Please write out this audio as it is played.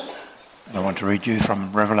And I want to read you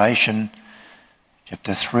from Revelation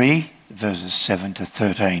chapter 3, verses 7 to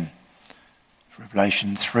 13.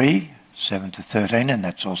 Revelation 3, 7 to 13, and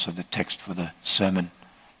that's also the text for the sermon.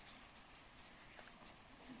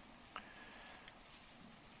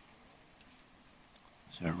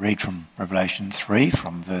 So read from Revelation 3,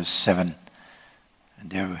 from verse 7, and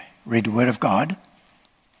there read the word of God.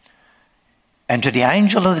 And to the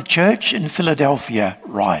angel of the church in Philadelphia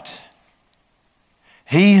write,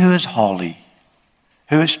 He who is holy,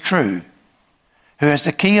 who is true, who has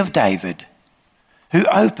the key of David, who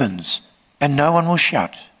opens and no one will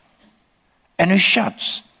shut, and who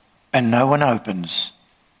shuts and no one opens,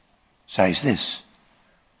 says this,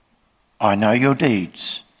 I know your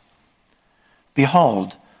deeds.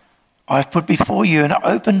 Behold, I have put before you an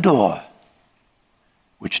open door,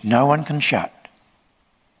 which no one can shut,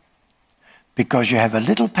 because you have a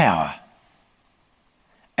little power,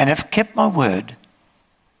 and have kept my word,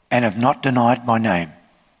 and have not denied my name.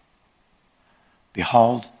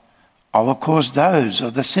 Behold, I will cause those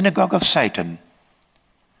of the synagogue of Satan,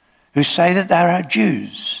 who say that they are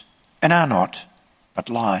Jews, and are not, but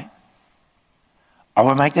lie, I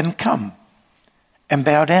will make them come and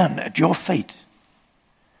bow down at your feet,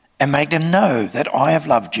 and make them know that I have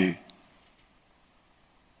loved you.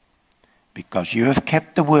 Because you have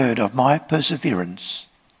kept the word of my perseverance,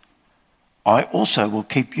 I also will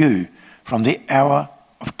keep you from the hour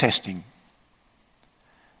of testing,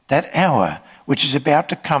 that hour which is about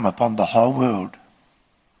to come upon the whole world,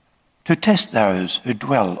 to test those who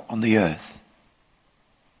dwell on the earth.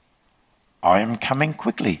 I am coming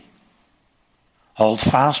quickly. Hold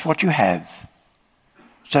fast what you have,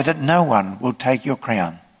 so that no one will take your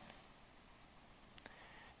crown.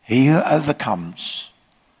 He who overcomes,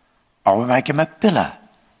 I will make him a pillar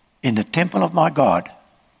in the temple of my God,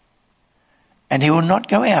 and he will not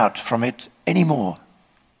go out from it any more.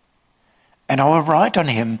 And I will write on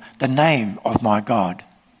him the name of my God,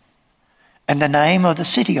 and the name of the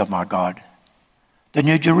city of my God, the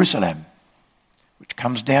New Jerusalem, which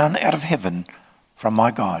comes down out of heaven from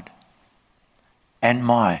my God, and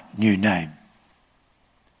my new name.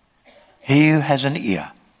 He who has an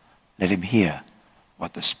ear, let him hear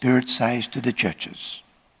what the Spirit says to the churches.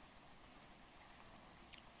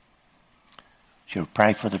 Shall we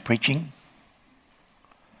pray for the preaching?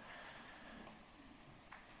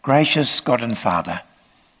 Gracious God and Father,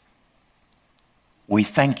 we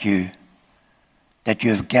thank you that you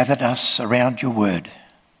have gathered us around your word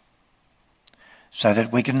so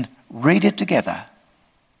that we can read it together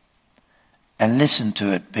and listen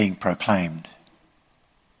to it being proclaimed.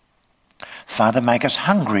 Father, make us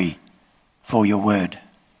hungry for your word,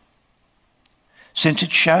 since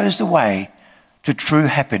it shows the way to true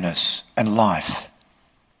happiness and life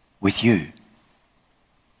with you.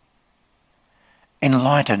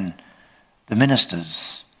 Enlighten the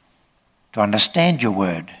ministers to understand your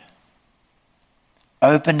word.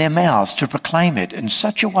 Open their mouths to proclaim it in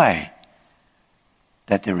such a way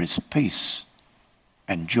that there is peace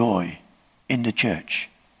and joy in the church.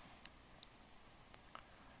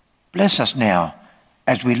 Bless us now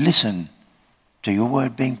as we listen to your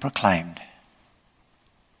word being proclaimed.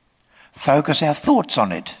 Focus our thoughts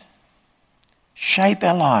on it. Shape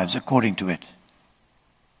our lives according to it.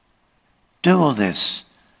 Do all this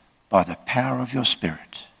by the power of your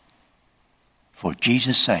Spirit. For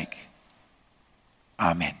Jesus' sake.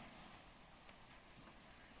 Amen.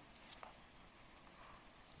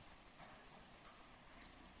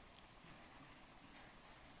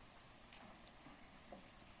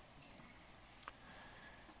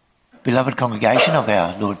 Beloved congregation of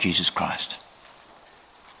our Lord Jesus Christ,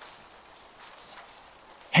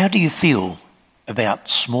 how do you feel about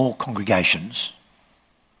small congregations?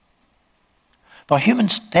 By human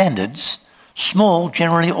standards, small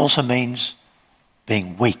generally also means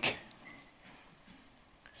being weak.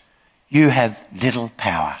 You have little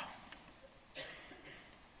power.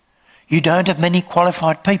 You don't have many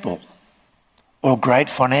qualified people or great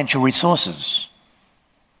financial resources.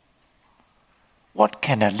 What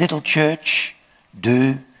can a little church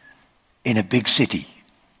do in a big city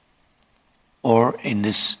or in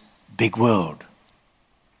this big world?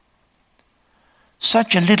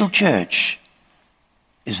 Such a little church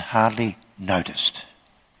is hardly noticed.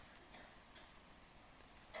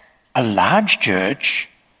 A large church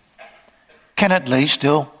can at least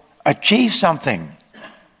still achieve something,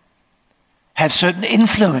 have certain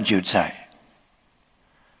influence, you'd say.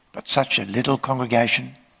 But such a little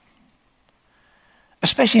congregation,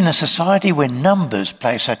 especially in a society where numbers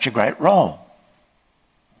play such a great role,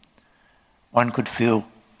 one could feel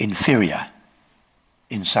inferior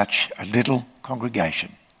in such a little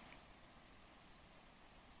congregation.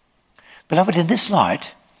 Beloved, in this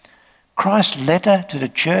light, Christ's letter to the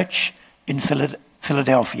church in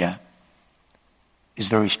Philadelphia is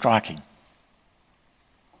very striking.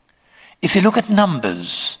 If you look at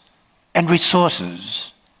numbers and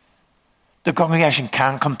resources, the congregation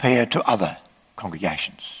can't compare to other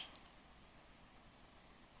congregations.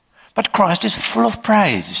 But Christ is full of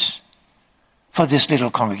praise for this little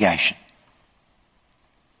congregation.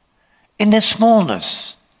 In their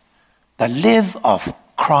smallness, they live off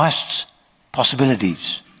Christ's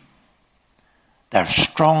possibilities. They're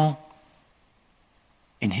strong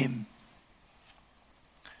in him.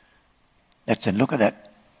 Let's then look at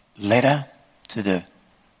that letter to the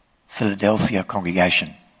Philadelphia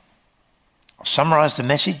congregation. I'll summarize the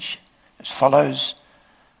message as follows.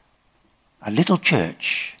 A little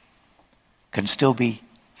church can still be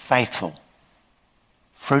faithful,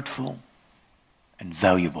 fruitful, and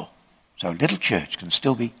valuable. So a little church can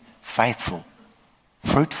still be faithful,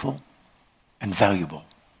 fruitful, and valuable.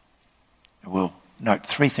 We'll note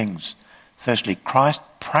three things. Firstly, Christ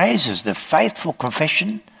praises the faithful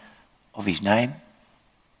confession of his name.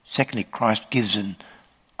 Secondly, Christ gives an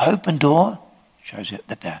open door, shows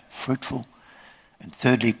that they're fruitful. And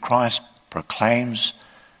thirdly, Christ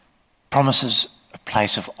promises a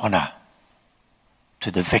place of honour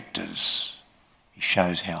to the victors. He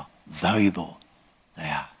shows how valuable they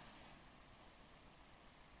are.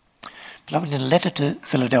 Beloved, in the letter to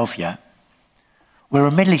Philadelphia, we're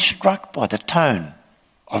immediately struck by the tone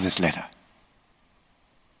of this letter.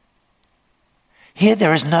 Here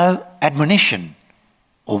there is no admonition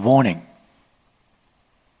or warning.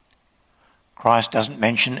 Christ doesn't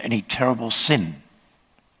mention any terrible sin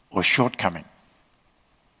or shortcoming.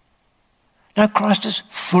 No, Christ is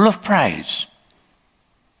full of praise.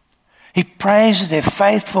 He praises their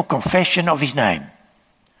faithful confession of his name.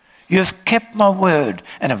 You have kept my word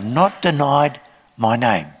and have not denied my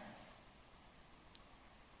name.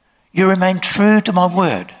 You remain true to my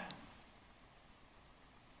word.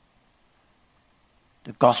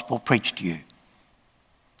 The gospel preached to you.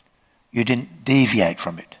 You didn't deviate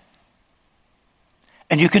from it.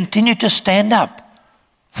 And you continue to stand up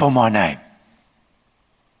for my name.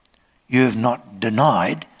 You have not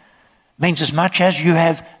denied means as much as you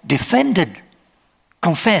have defended,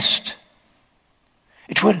 confessed.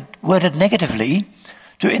 It's worded negatively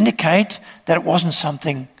to indicate that it wasn't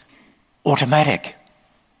something automatic.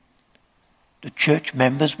 The church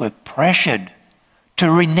members were pressured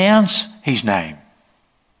to renounce his name.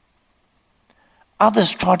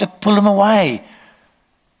 Others tried to pull him away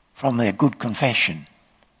from their good confession,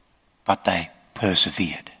 but they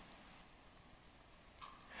persevered.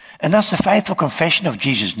 And thus the faithful confession of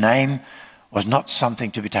Jesus' name was not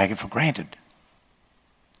something to be taken for granted.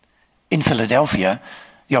 In Philadelphia,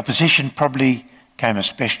 the opposition probably came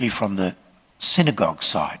especially from the synagogue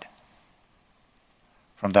side,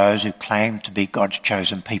 from those who claimed to be God's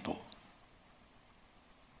chosen people.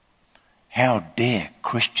 How dare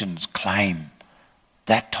Christians claim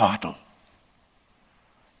that title?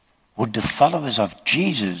 Would the followers of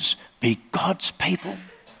Jesus be God's people?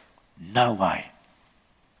 No way.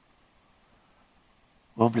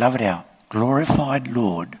 Well, beloved, our glorified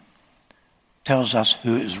Lord tells us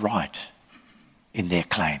who is right in their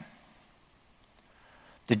claim.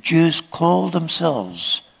 The Jews called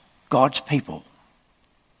themselves God's people,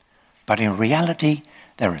 but in reality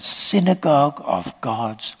they're a synagogue of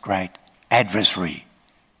God's great adversary,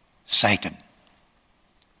 Satan.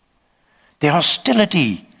 Their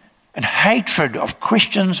hostility and hatred of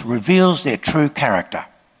Christians reveals their true character.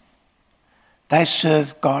 They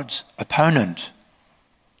serve God's opponent.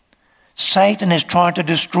 Satan is trying to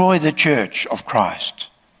destroy the church of Christ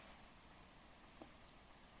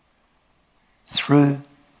through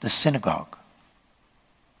the synagogue,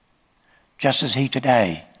 just as he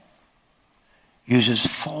today uses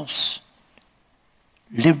false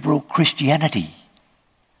liberal Christianity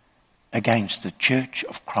against the church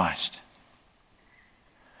of Christ.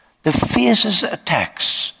 The fiercest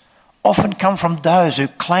attacks often come from those who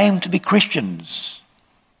claim to be Christians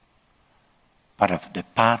but have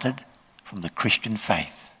departed from the Christian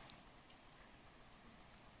faith.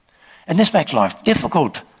 And this makes life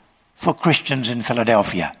difficult for Christians in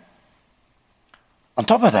Philadelphia. On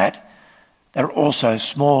top of that, they're also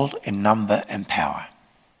small in number and power.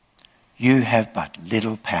 You have but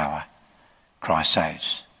little power, Christ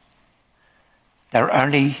says. They're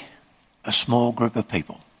only a small group of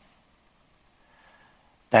people.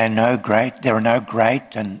 There are no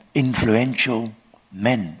great and influential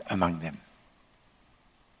men among them.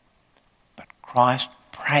 But Christ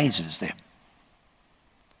praises them.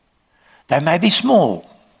 They may be small,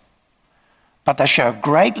 but they show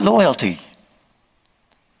great loyalty,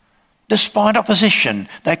 Despite opposition,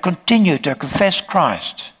 they continue to confess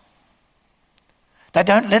Christ. They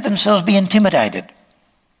don't let themselves be intimidated.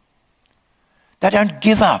 They don't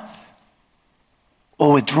give up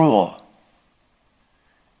or withdraw.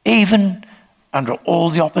 Even under all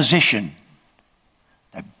the opposition,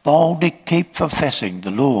 they boldly keep confessing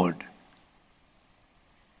the Lord.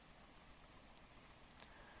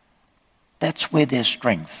 That's where their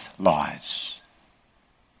strength lies.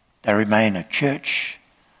 They remain a church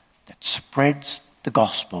that spreads the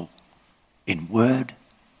gospel in word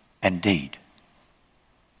and deed.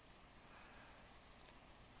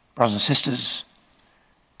 Brothers and sisters,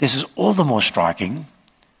 this is all the more striking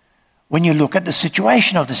when you look at the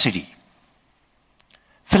situation of the city.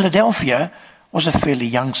 Philadelphia was a fairly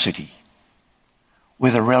young city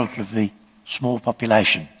with a relatively small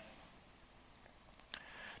population.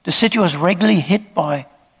 The city was regularly hit by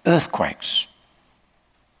earthquakes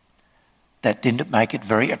that didn't make it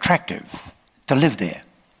very attractive to live there.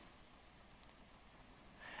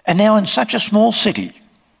 And now in such a small city,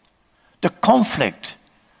 the conflict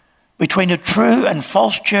between a true and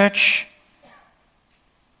false church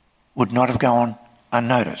would not have gone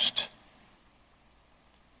unnoticed.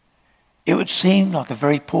 It would seem like a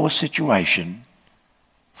very poor situation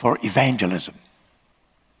for evangelism.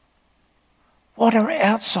 What are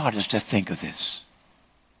outsiders to think of this?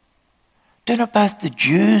 Do not both the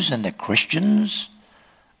Jews and the Christians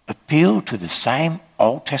appeal to the same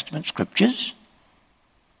Old Testament scriptures?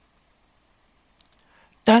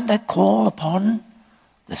 Don't they call upon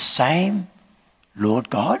the same Lord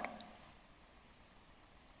God?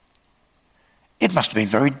 It must have been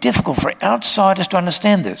very difficult for outsiders to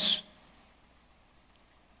understand this,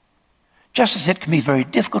 just as it can be very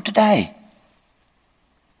difficult today.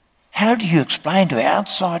 How do you explain to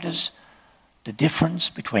outsiders the difference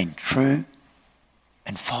between true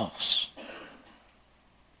and false?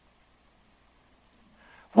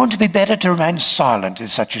 Wouldn't it be better to remain silent in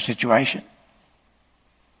such a situation?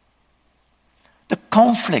 The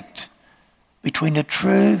conflict between the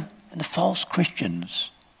true and the false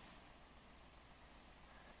Christians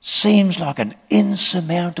seems like an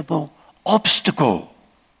insurmountable obstacle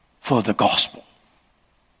for the gospel.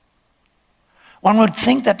 One would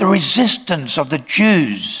think that the resistance of the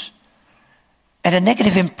Jews and a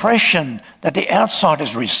negative impression that the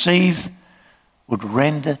outsiders receive would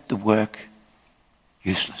render the work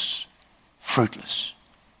useless, fruitless.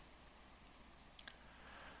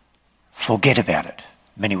 Forget about it,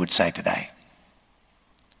 many would say today.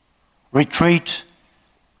 Retreat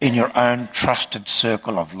in your own trusted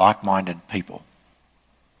circle of like-minded people.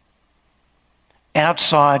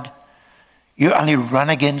 Outside, you only run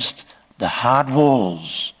against the hard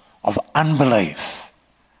walls of unbelief,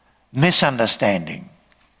 misunderstanding,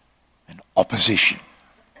 and opposition.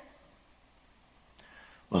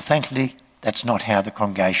 Well, thankfully, that's not how the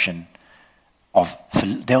congregation of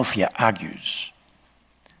Philadelphia argues.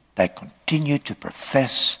 They continue to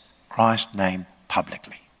profess Christ's name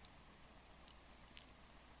publicly.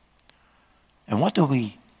 And what do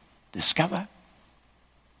we discover?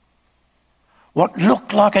 What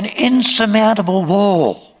looked like an insurmountable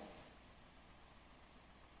wall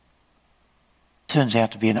turns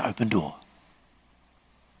out to be an open door.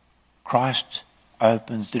 Christ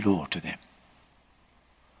opens the door to them.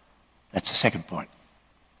 That's the second point.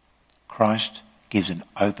 Christ gives an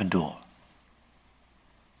open door.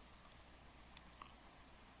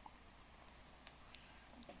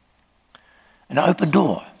 An open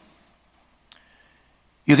door.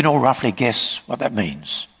 You can all roughly guess what that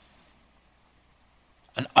means.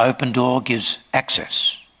 An open door gives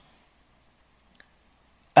access,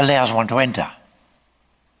 allows one to enter.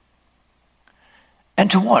 And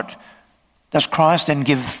to what does Christ then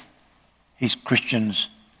give his Christians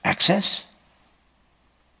access?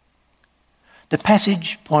 The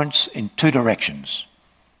passage points in two directions.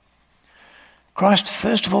 Christ,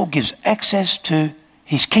 first of all, gives access to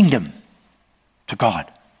his kingdom, to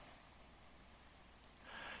God.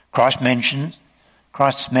 Christ's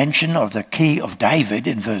mention of the key of David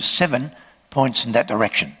in verse 7 points in that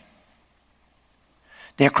direction.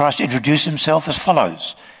 There Christ introduced himself as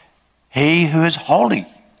follows: He who is holy,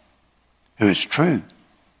 who is true,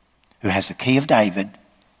 who has the key of David,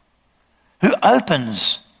 who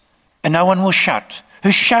opens and no one will shut,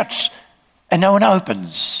 who shuts and no one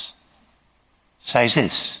opens, says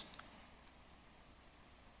this.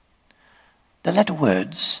 The latter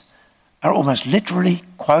words are almost literally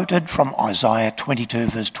quoted from Isaiah 22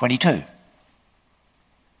 verse 22.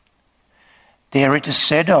 There it is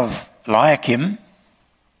said of Eliakim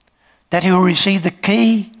that he will receive the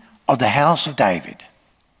key of the house of David.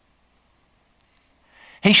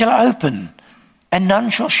 He shall open and none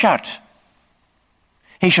shall shut.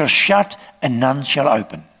 He shall shut, and none shall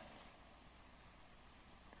open.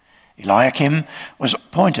 Eliakim was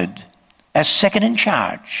appointed as second in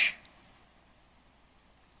charge.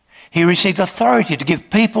 He received authority to give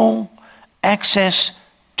people access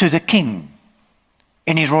to the king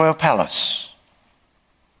in his royal palace,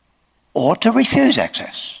 or to refuse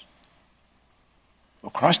access. Well,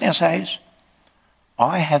 Christ now says,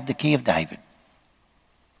 I have the key of David.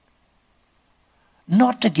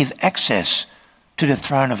 Not to give access to the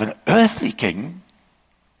throne of an earthly king,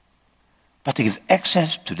 but to give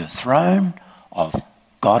access to the throne of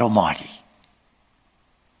God Almighty,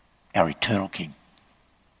 our eternal King.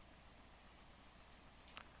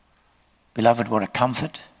 Beloved, what a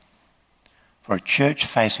comfort for a church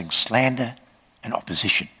facing slander and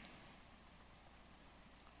opposition.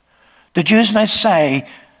 The Jews may say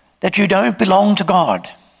that you don't belong to God,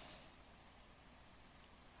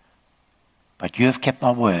 but you have kept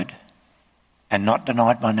my word and not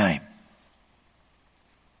denied my name.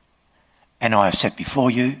 And I have set before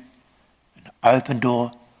you an open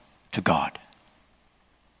door to God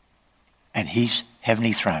and his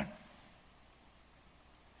heavenly throne.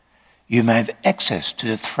 You may have access to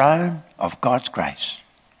the throne of God's grace.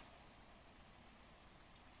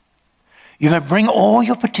 You may bring all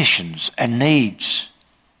your petitions and needs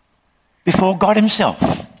before God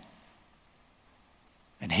himself,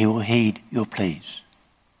 and he will heed your pleas.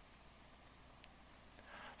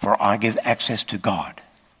 For I give access to God,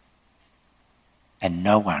 and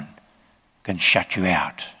no one can shut you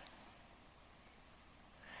out.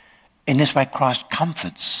 In this way, Christ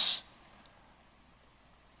comforts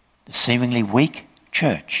the seemingly weak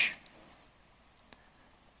church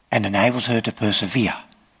and enables her to persevere.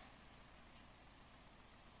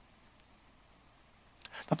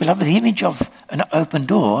 But beloved, the image of an open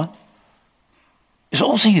door is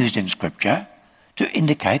also used in Scripture to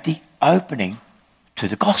indicate the opening to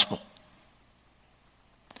the gospel.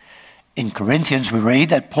 In Corinthians we read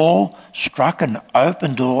that Paul struck an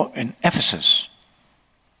open door in Ephesus.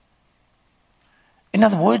 In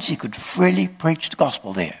other words, he could freely preach the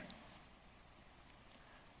gospel there.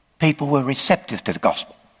 People were receptive to the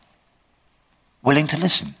gospel, willing to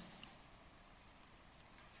listen.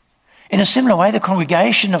 In a similar way, the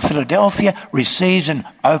congregation of Philadelphia receives an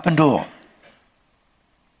open door.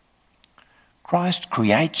 Christ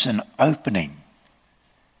creates an opening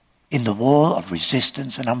in the wall of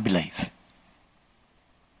resistance and unbelief.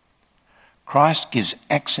 Christ gives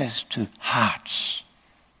access to hearts.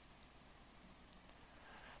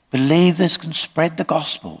 Believers can spread the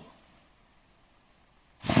gospel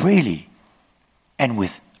freely and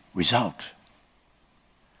with result.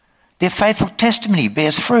 Their faithful testimony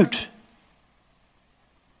bears fruit,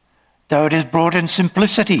 though it is brought in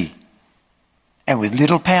simplicity and with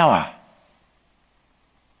little power.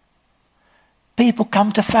 People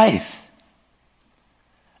come to faith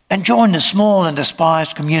and join the small and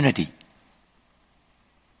despised community.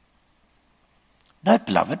 Note,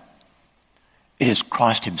 beloved, it is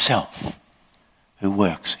Christ himself who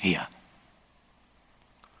works here.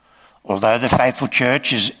 Although the faithful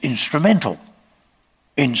church is instrumental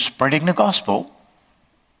in spreading the gospel,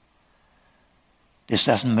 this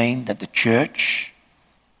doesn't mean that the church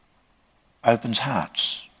opens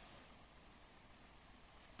hearts,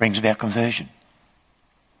 brings about conversion.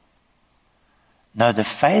 No, the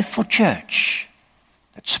faithful church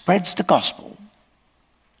that spreads the gospel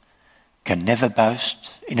can never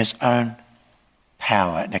boast in its own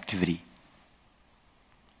power and activity.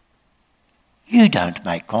 You don't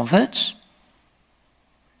make converts.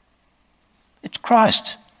 It's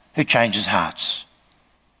Christ who changes hearts.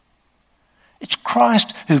 It's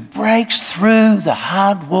Christ who breaks through the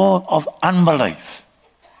hard wall of unbelief.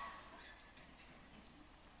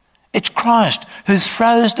 It's Christ who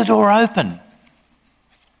throws the door open.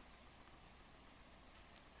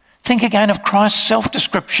 Think again of Christ's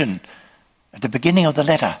self-description at the beginning of the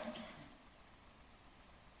letter.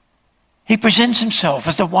 He presents himself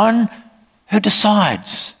as the one who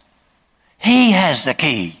decides. He has the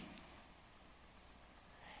key.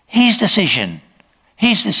 His decision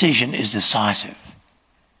is decisive.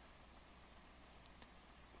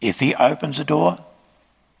 If he opens the door,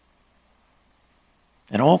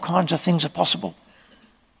 then all kinds of things are possible.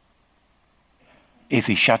 If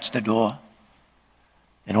he shuts the door,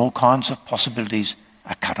 then all kinds of possibilities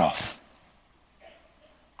are cut off.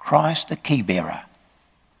 Christ, the key bearer,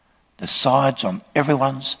 decides on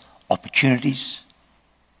everyone's opportunities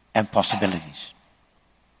and possibilities.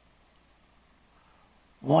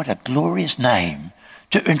 What a glorious name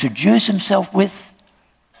to introduce himself with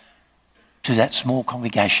to that small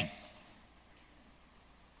congregation.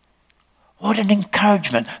 What an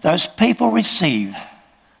encouragement those people receive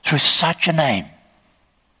through such a name.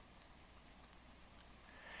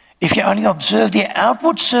 If you only observe the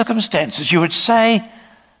outward circumstances, you would say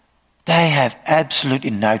they have absolutely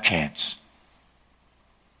no chance.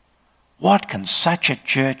 What can such a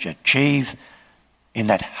church achieve in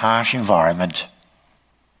that harsh environment?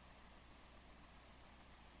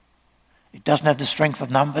 It doesn't have the strength of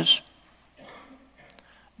numbers,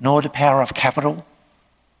 nor the power of capital,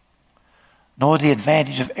 nor the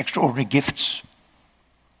advantage of extraordinary gifts.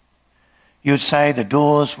 You would say the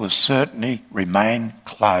doors will certainly remain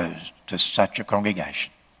closed to such a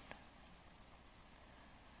congregation.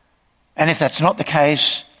 And if that's not the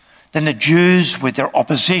case, then the Jews with their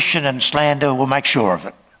opposition and slander will make sure of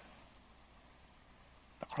it.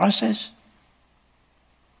 But Christ says,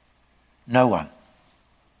 no one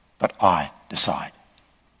but I decide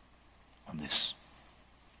on this.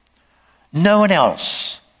 No one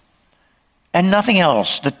else and nothing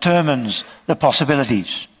else determines the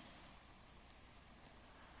possibilities.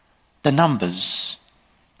 The numbers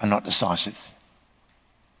are not decisive,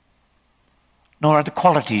 nor are the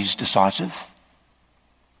qualities decisive.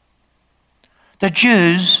 The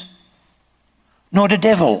Jews, nor the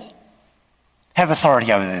devil, have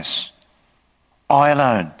authority over this. I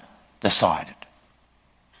alone decided.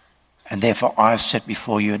 And therefore I have set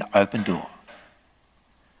before you an open door.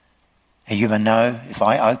 And you may know if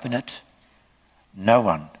I open it, no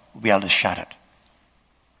one will be able to shut it.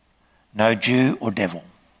 No Jew or devil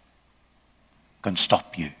can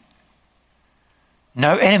stop you.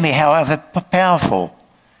 No enemy, however powerful,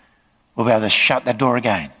 will be able to shut that door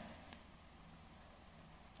again.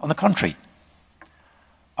 On the contrary,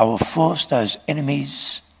 I will force those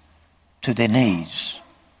enemies to their knees.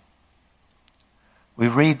 We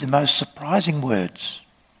read the most surprising words.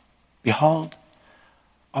 Behold,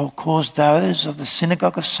 I will cause those of the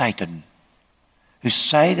synagogue of Satan, who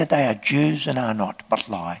say that they are Jews and are not, but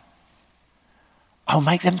lie. I will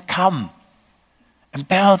make them come and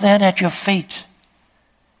bow down at your feet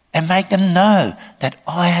and make them know that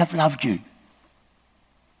I have loved you.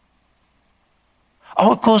 I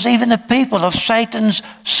will cause even the people of Satan's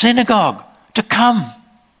synagogue to come.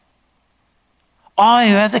 I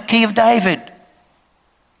who have the key of David.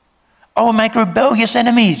 I will make rebellious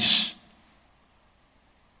enemies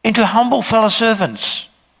into humble fellow servants.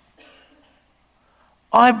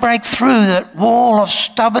 I break through that wall of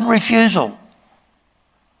stubborn refusal.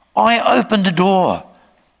 I open the door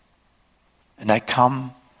and they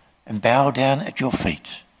come and bow down at your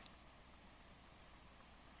feet.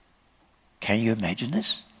 Can you imagine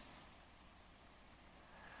this?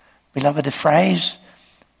 Beloved, the phrase,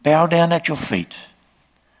 bow down at your feet,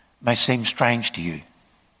 may seem strange to you.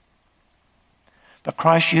 But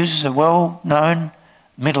Christ uses a well-known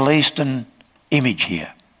Middle Eastern image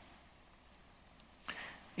here.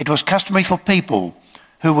 It was customary for people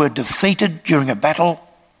who were defeated during a battle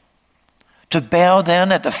to bow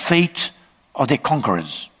down at the feet of their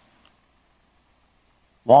conquerors.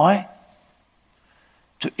 Why?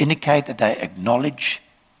 To indicate that they acknowledge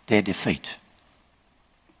their defeat.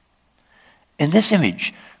 In this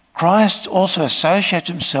image, Christ also associates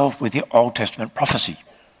himself with the Old Testament prophecy.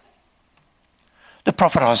 The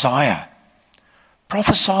prophet Isaiah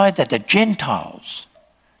prophesied that the Gentiles,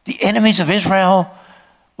 the enemies of Israel,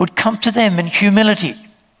 would come to them in humility.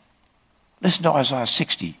 Listen to Isaiah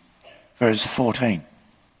 60, verse 14.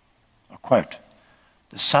 I quote,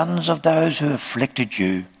 "The sons of those who afflicted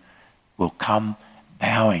you will come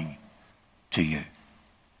bowing to you.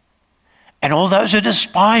 And all those who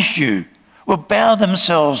despised you will bow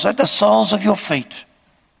themselves at the soles of your feet.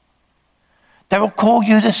 They will call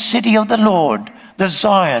you the city of the Lord, the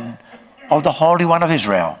Zion of the Holy One of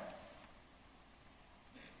Israel."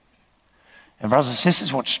 And brothers and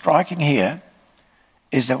sisters, what's striking here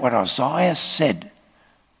is that what Isaiah said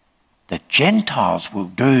the Gentiles will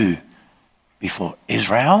do before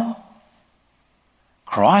Israel,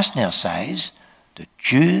 Christ now says the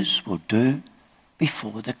Jews will do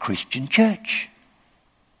before the Christian church.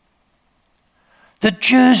 The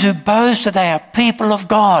Jews who boast that they are people of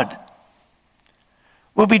God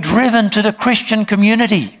will be driven to the Christian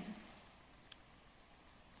community.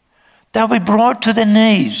 They'll be brought to their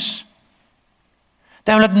knees.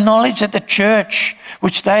 They'll acknowledge that the church,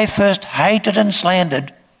 which they first hated and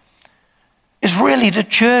slandered, is really the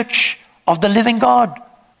church of the living God.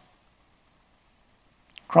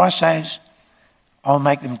 Christ says, "I'll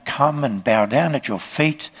make them come and bow down at your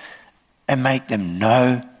feet and make them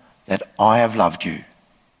know that I have loved you."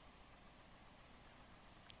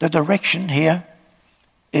 The direction here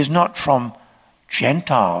is not from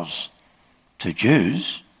Gentiles to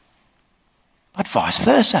Jews, but vice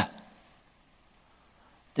versa.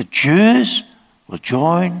 The Jews will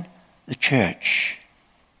join the church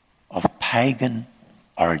of pagan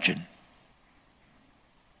origin.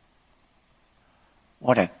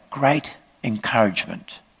 What a great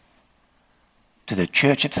encouragement to the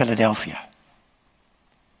church at Philadelphia.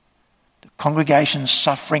 The congregation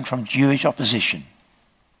suffering from Jewish opposition.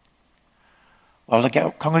 While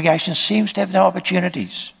the congregation seems to have no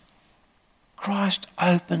opportunities, Christ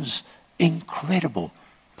opens incredible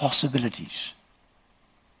possibilities.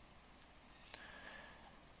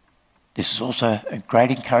 This is also a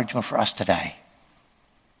great encouragement for us today.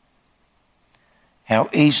 How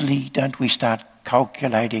easily don't we start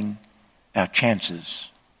calculating our chances?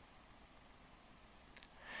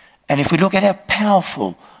 And if we look at how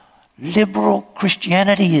powerful liberal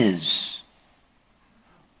Christianity is,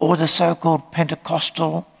 or the so-called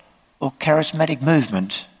Pentecostal or charismatic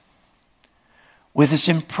movement, with its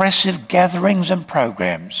impressive gatherings and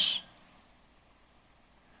programs,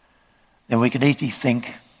 then we can easily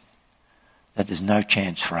think that there's no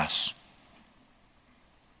chance for us.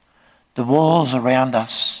 The walls around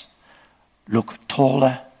us look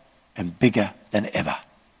taller and bigger than ever.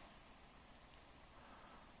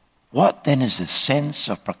 What then is the sense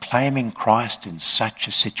of proclaiming Christ in such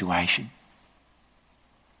a situation?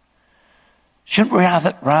 Shouldn't we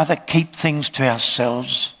rather keep things to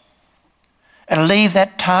ourselves and leave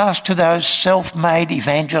that task to those self-made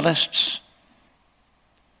evangelists?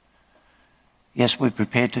 Yes, we're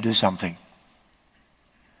prepared to do something.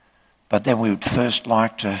 But then we would first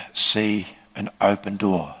like to see an open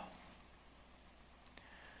door.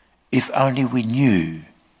 If only we knew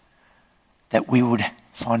that we would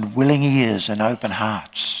find willing ears and open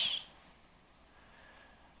hearts,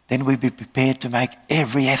 then we'd be prepared to make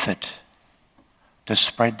every effort to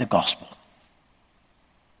spread the gospel.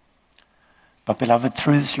 But beloved,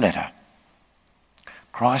 through this letter,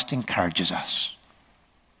 Christ encourages us.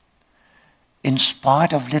 In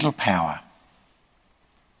spite of little power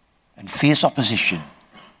and fierce opposition,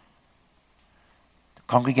 the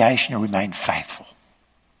congregation remained faithful.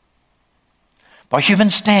 By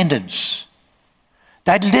human standards,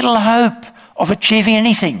 they had little hope of achieving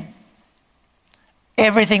anything.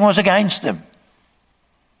 Everything was against them.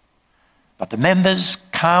 But the members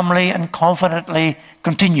calmly and confidently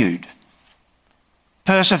continued,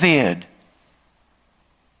 persevered,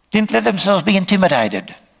 didn't let themselves be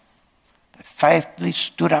intimidated. They faithfully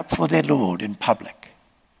stood up for their Lord in public.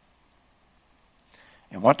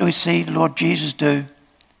 And what do we see the Lord Jesus do?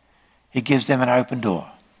 He gives them an open door.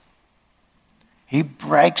 He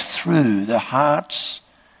breaks through the hearts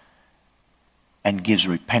and gives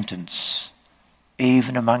repentance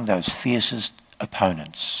even among those fiercest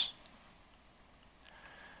opponents.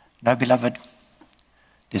 No, beloved,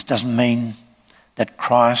 this doesn't mean that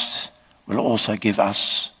Christ will also give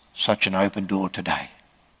us such an open door today.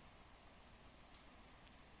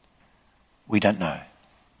 We don't know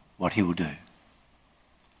what he will do.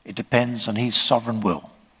 It depends on his sovereign will.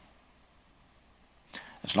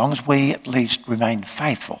 As long as we at least remain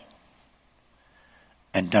faithful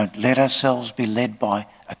and don't let ourselves be led by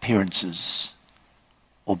appearances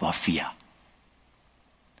or by fear.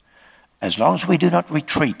 As long as we do not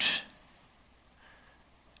retreat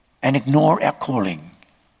and ignore our calling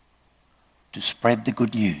to spread the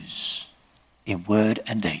good news in word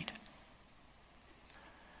and deed.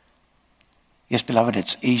 Yes, beloved,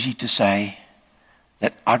 it's easy to say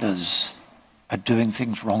that others are doing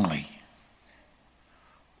things wrongly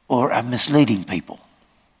or are misleading people.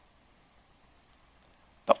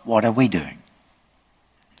 But what are we doing?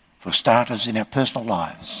 For starters, in our personal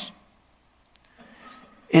lives,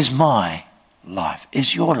 is my life,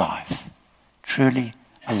 is your life truly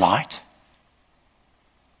a light?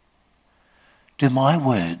 Do my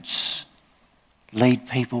words lead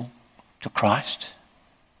people to Christ?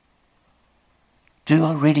 Do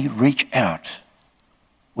I really reach out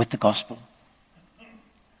with the gospel?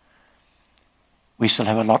 We still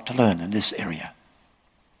have a lot to learn in this area.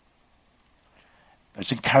 But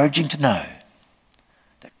it's encouraging to know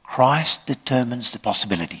that Christ determines the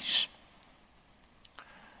possibilities.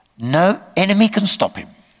 No enemy can stop him.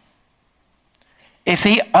 If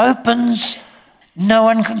he opens, no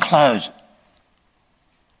one can close it.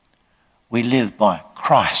 We live by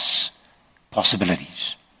Christ's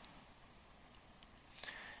possibilities.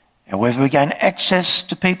 And whether we gain access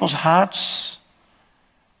to people's hearts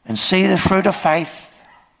and see the fruit of faith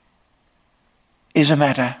is a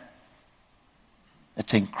matter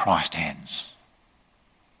that's in Christ's hands.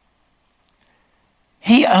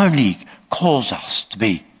 He only calls us to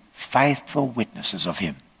be faithful witnesses of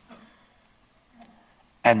him.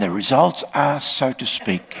 And the results are, so to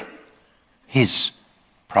speak, his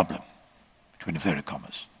problem. between inverted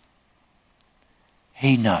commas.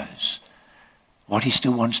 He knows what he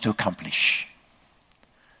still wants to accomplish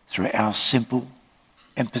through our simple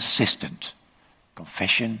and persistent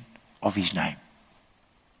confession of his name.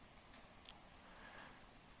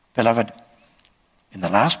 Beloved, in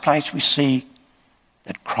the last place we see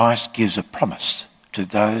that Christ gives a promise to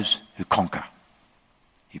those who conquer.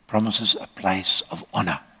 He promises a place of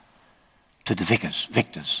honour to the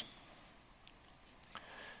victors.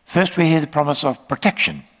 First we hear the promise of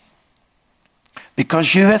protection.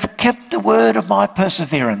 Because you have kept the word of my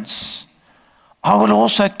perseverance, I will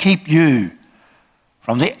also keep you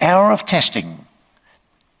from the hour of testing,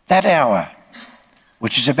 that hour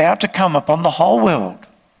which is about to come upon the whole world,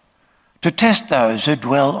 to test those who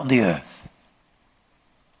dwell on the earth.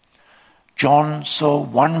 John saw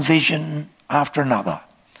one vision after another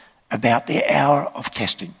about the hour of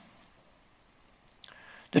testing.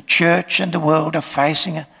 The church and the world are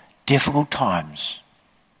facing difficult times.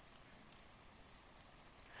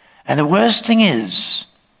 And the worst thing is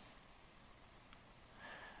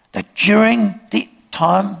that during the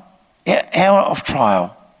hour of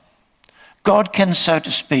trial, God can, so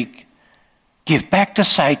to speak, give back to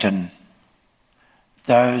Satan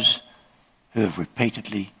those who have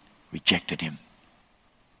repeatedly rejected him.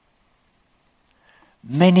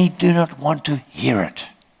 Many do not want to hear it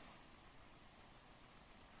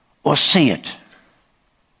or see it.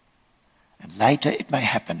 And later it may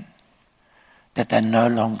happen that they're no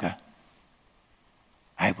longer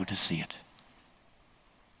able to see it.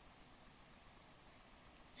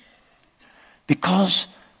 Because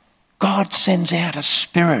God sends out a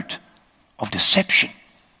spirit of deception.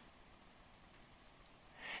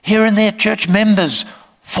 Here and there, church members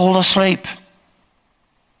fall asleep.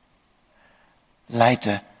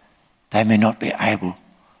 Later, they may not be able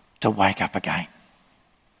to wake up again.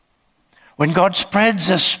 When God spreads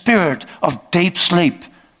a spirit of deep sleep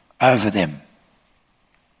over them,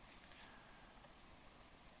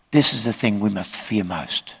 this is the thing we must fear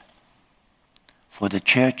most for the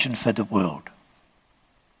church and for the world.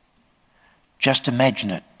 Just imagine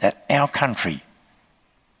it, that our country,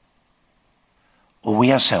 or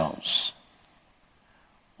we ourselves,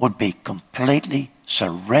 would be completely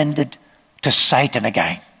surrendered to Satan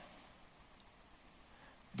again.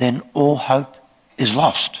 Then all hope is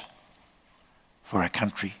lost for our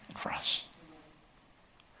country and for us.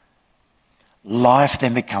 Life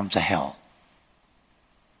then becomes a hell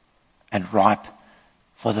and ripe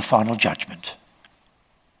for the final judgment.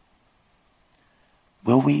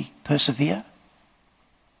 Will we persevere?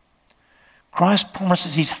 Christ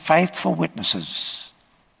promises his faithful witnesses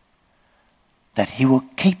that he will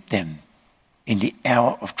keep them in the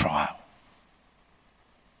hour of trial.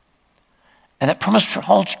 And that promise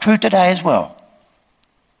holds true today as well.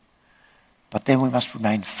 But then we must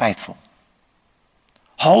remain faithful.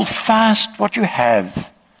 Hold fast what you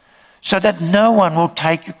have so that no one will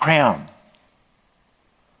take your crown.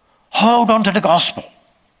 Hold on to the gospel.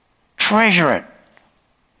 Treasure it.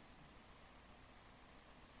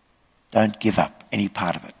 Don't give up any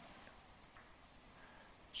part of it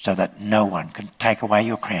so that no one can take away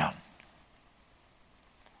your crown.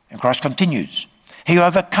 And Christ continues, he who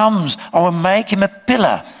overcomes, I will make him a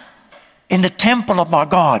pillar in the temple of my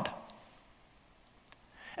God,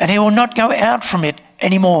 and he will not go out from it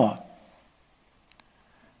anymore.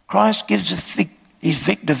 Christ gives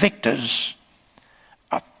the victors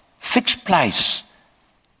a fixed place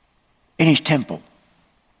in his temple,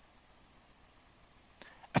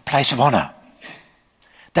 a place of honour.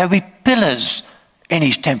 There will be pillars in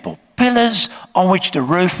his temple, pillars on which the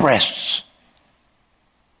roof rests.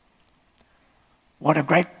 What a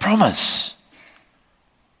great promise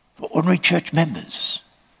for ordinary church members.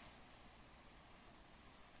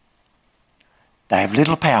 They have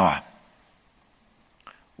little power.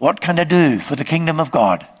 What can they do for the kingdom of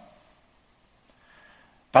God?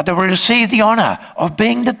 But they will receive the honour of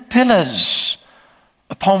being the pillars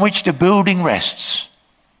upon which the building rests.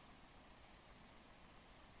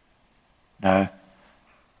 No,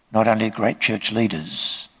 not only great church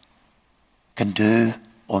leaders can do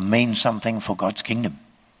or mean something for God's kingdom.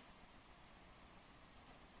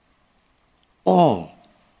 All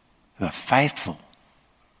who are faithful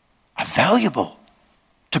are valuable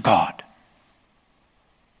to God.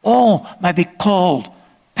 All may be called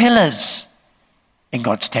pillars in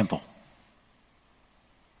God's temple.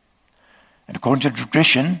 And according to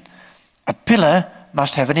tradition, a pillar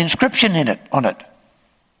must have an inscription on it.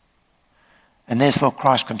 And therefore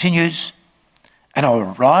Christ continues, and I will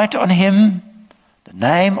write on him the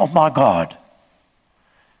name of my God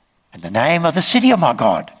and the name of the city of my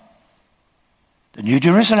God, the New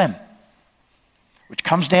Jerusalem, which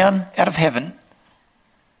comes down out of heaven,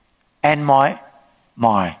 and my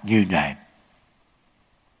new name.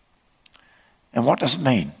 And what does it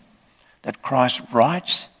mean? That Christ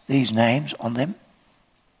writes these names on them?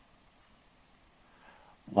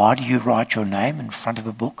 Why do you write your name in front of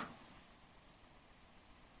a book?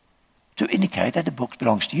 To indicate that the book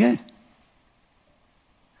belongs to you.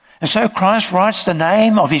 And so Christ writes the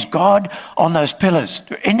name of his God on those pillars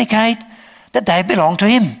to indicate that they belong to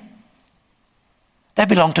him. They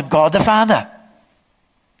belong to God the Father.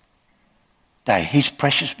 They, his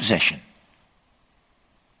precious possession.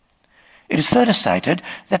 It is further stated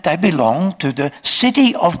that they belong to the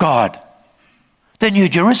city of God, the New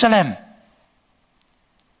Jerusalem.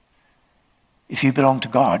 If you belong to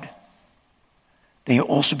God, then you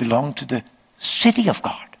also belong to the city of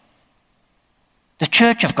God, the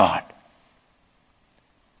church of God.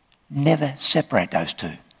 Never separate those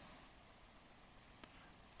two,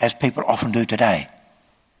 as people often do today.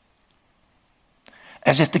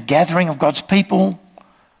 As if the gathering of God's people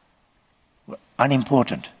were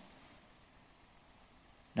unimportant.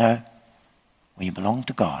 No, when you belong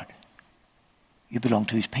to God, you belong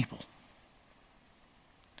to his people.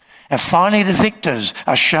 And finally, the victors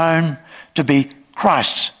are shown to be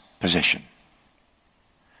Christ's possession.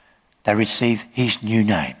 They receive his new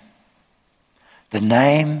name, the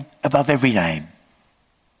name above every name,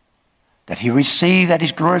 that he received at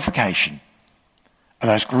his glorification, a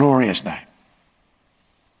most glorious name.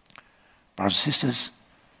 Brothers and sisters,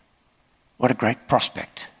 what a great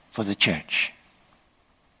prospect for the church,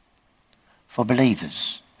 for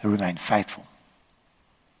believers who remain faithful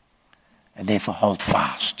and therefore hold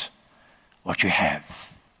fast what you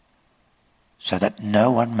have, so that no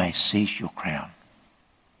one may seize your crown.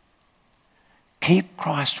 Keep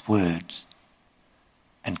Christ's words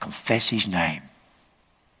and confess his name.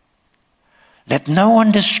 Let no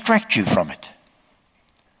one distract you from it.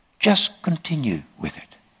 Just continue with it.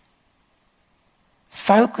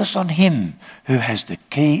 Focus on him who has the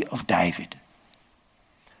key of David,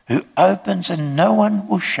 who opens and no one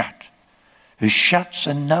will shut, who shuts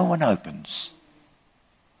and no one opens.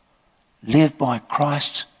 Live by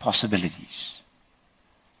Christ's possibilities.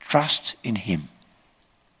 Trust in him.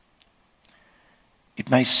 It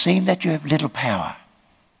may seem that you have little power,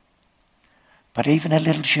 but even a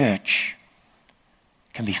little church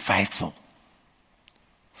can be faithful,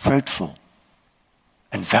 fruitful,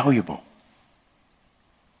 and valuable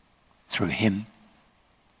through him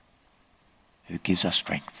who gives us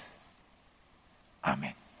strength.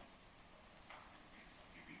 Amen.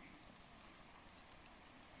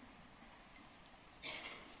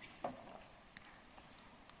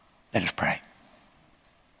 Let us pray.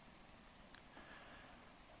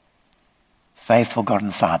 Faithful God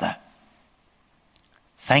and Father,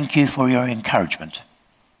 thank you for your encouragement.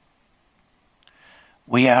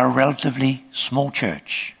 We are a relatively small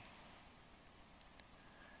church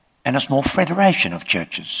and a small federation of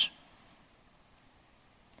churches.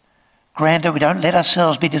 Grant that we don't let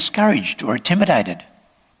ourselves be discouraged or intimidated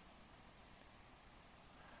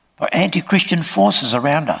by anti-Christian forces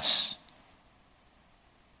around us.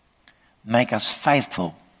 Make us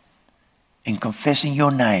faithful in confessing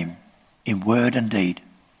your name in word and deed.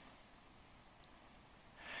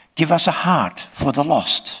 Give us a heart for the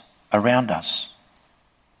lost around us,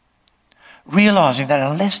 realizing that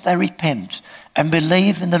unless they repent and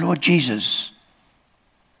believe in the Lord Jesus,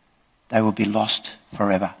 they will be lost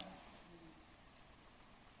forever.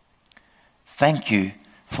 Thank you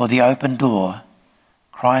for the open door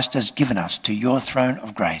Christ has given us to your throne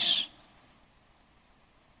of grace.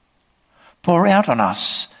 Pour out on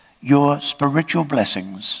us your spiritual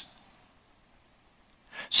blessings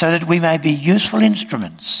so that we may be useful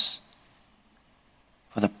instruments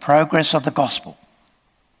for the progress of the gospel.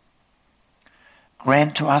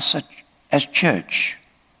 Grant to us as church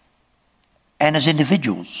and as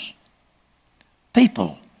individuals,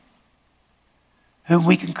 people whom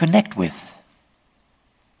we can connect with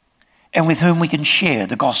and with whom we can share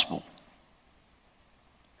the gospel.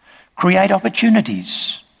 Create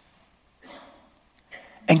opportunities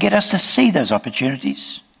and get us to see those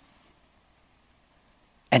opportunities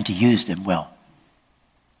and to use them well.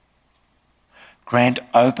 Grant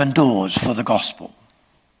open doors for the gospel,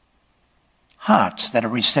 hearts that are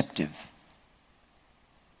receptive.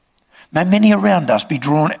 May many around us be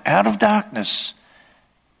drawn out of darkness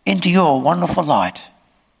into your wonderful light.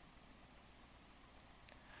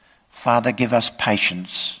 Father, give us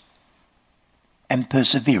patience and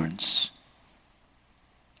perseverance,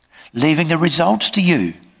 leaving the results to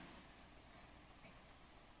you,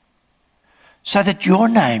 so that your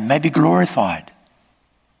name may be glorified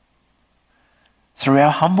through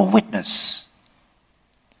our humble witness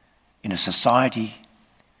in a society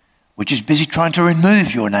which is busy trying to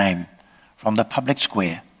remove your name from the public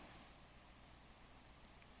square.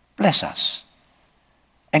 Bless us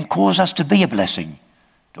and cause us to be a blessing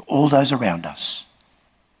to all those around us.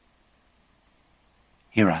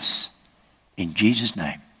 Hear us in Jesus'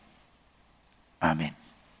 name. Amen.